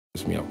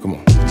me out, come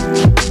on.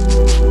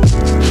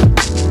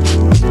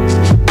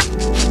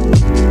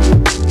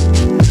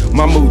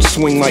 My mood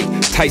swing like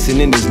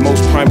Tyson in his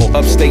most primal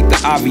upstate.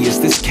 The obvious,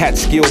 this cat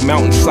skill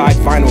mountainside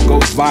vinyl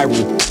goes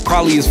viral.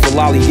 Probably is for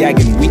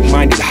lollygagging,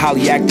 weak-minded,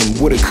 holly acting,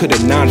 woulda,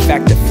 coulda,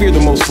 non-factor. Fear the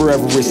most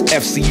forever is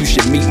FC, you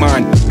should meet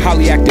mine.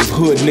 Highly active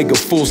hood nigga,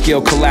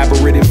 full-scale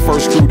collaborative,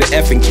 first crew to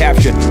F and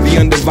capture. The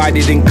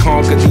undivided and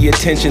conquer the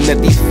attention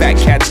that these fat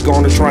cats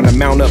garner, trying to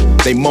mount up.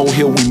 They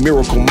molehill, we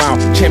miracle mount.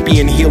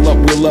 Champion, heal up,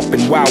 wheel up,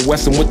 and Wild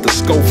Westin with the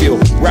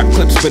Schofield. Rap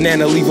clips,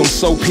 banana, leave them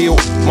so peeled.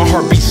 My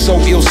heart beats so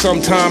ill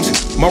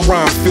sometimes. My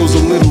rhyme feels a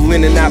little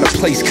in and out of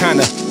place,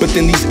 kinda. But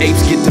then these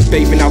apes get to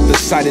bathing out the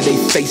side of their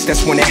face,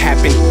 that's when it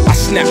happened. I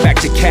snap back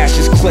to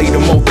Cassius Clay to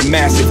mold the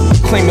massive.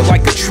 Claim it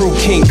like a true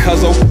king,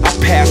 cuzzo.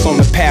 I pass on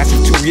the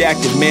passive, too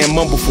reactive, man,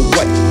 mumble for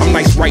what? I'm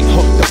nice right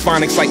hook, the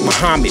phonics like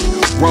Muhammad.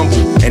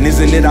 Rumble, and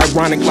isn't it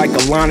ironic like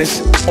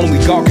Alanis? Only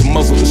God can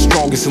muzzle the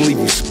strongest and leave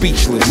you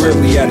speechless.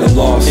 Rarely at a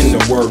loss in the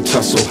word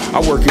tussle. I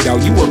work it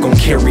out, you work on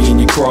carrying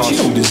your cross. You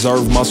don't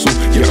deserve muscle,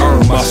 you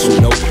earn muscle.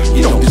 No,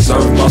 you don't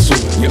deserve muscle,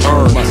 you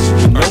earn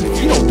muscle. No,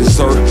 you don't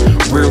deserve.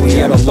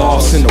 Rarely at a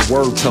loss in the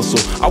word tussle.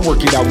 I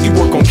work it out, you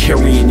work on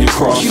carrying your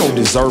cross. You don't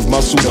deserve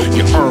muscle,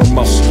 you earn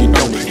muscle.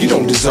 You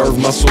don't deserve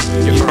muscle,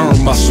 you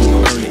earn muscle.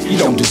 You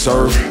don't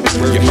deserve,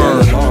 you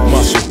earn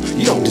muscle.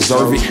 You don't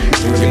deserve it,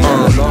 you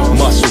earn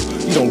muscle.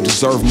 You don't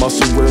deserve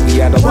muscle,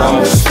 rarely at a loss. Why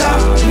must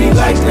I be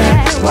like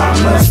that? Why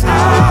must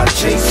I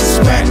chase the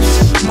scratch?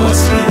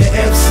 Must be the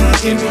FC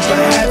in me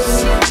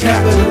perhaps.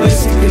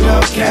 Capitalistic in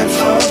all caps,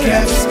 all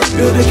caps.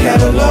 Build a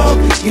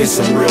catalog, get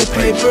some real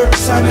paper.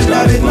 Sign a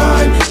dotted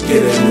line,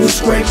 get a new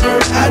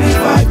scraper.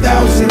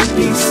 85,000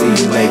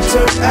 BC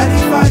later,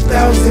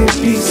 85,000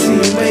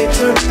 BC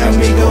later. And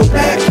we go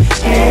back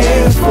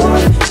and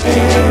forth,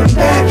 and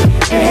back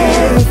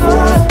and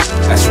forth.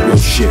 That's real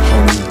shit,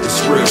 homie.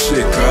 It's real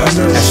shit, cuz.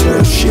 That's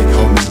real shit,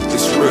 homie.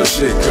 It's real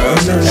shit,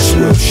 cuz. That's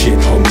real shit,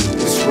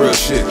 homie. It's real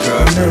shit,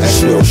 cuz.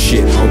 That's real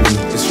shit,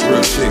 homie. It's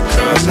real shit,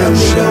 cuz. And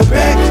we go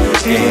back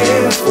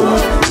and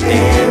forth,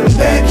 and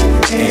back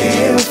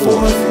and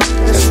forth.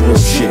 That's real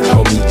shit,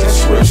 homie.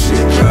 That's real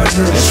shit, cuz.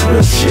 That's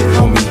real shit,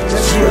 homie.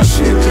 That's real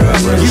shit,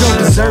 cuz. You don't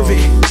deserve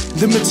it.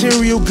 The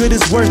material good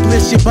is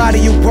worthless. Your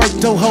body of work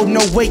don't hold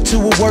no weight to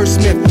a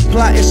wordsmith.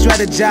 Plot and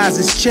strategize,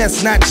 it's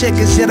chess, not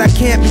checkers. Yet I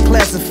can't be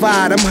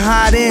classified, I'm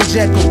hot and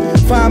Jekyll.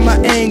 Find my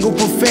angle,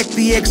 perfect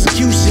the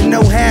execution.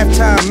 No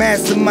halftime,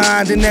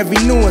 mastermind in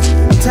every nuance.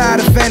 I'm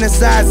tired of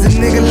fantasizing,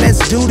 nigga, let's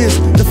do this.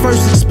 The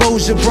first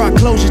exposure brought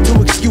closure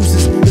to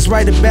excuses. It's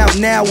right about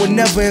now or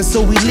never, and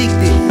so we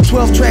leaked it.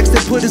 12 tracks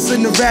that put us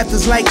in the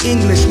rafters like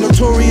English.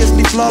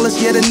 Notoriously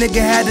flawless, yet a nigga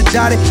had to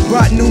dot it.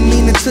 Brought new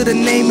meaning to the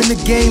name in the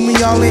game we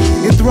all in.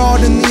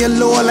 Enthralled in the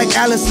allure like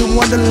Alice in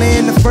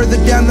Wonderland. The further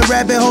down the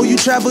rabbit hole you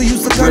travel, you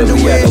succumb to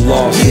it. Rarely at a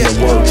loss in the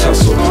word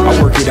tussle. I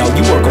work it out,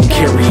 you work on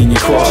carrying your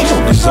cross. You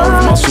don't deserve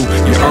muscle,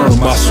 you earn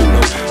muscle.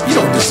 No, you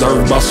don't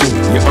deserve muscle,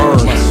 you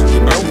earn.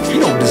 You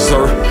don't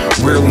deserve.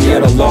 Rarely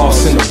at a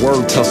loss in the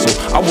word tussle.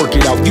 I work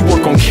it out, you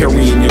work on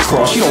carrying your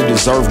cross. You don't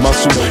deserve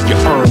muscle, you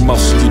earn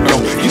muscle. You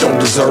don't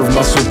deserve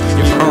muscle,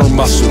 you earn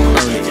muscle.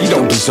 You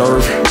don't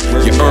deserve,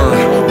 you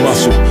earn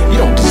muscle. You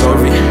don't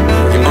deserve it,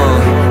 you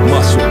earn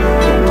muscle.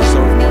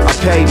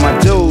 Paid my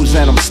dues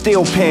and I'm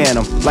still paying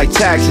them like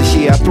taxes.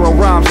 Yeah, I throw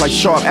rhymes like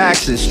sharp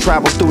axes.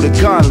 Travel through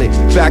the gauntlet,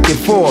 back and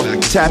forth.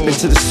 Tap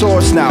into the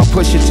source now,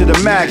 push it to the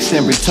max,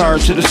 then return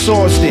to the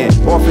source, then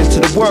off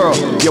into the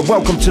world. You're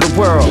welcome to the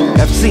world.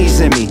 FC's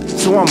in me,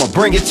 so I'ma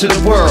bring it to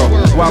the world.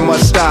 Why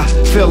must I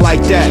feel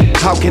like that?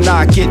 How can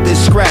I get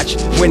this scratch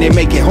when they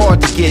make it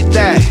hard to get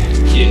that?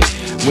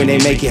 When they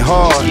make it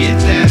hard,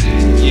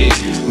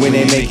 when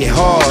they make it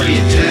hard,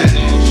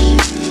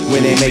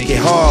 when they make it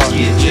hard,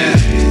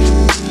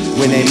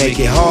 when they make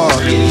it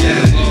hard.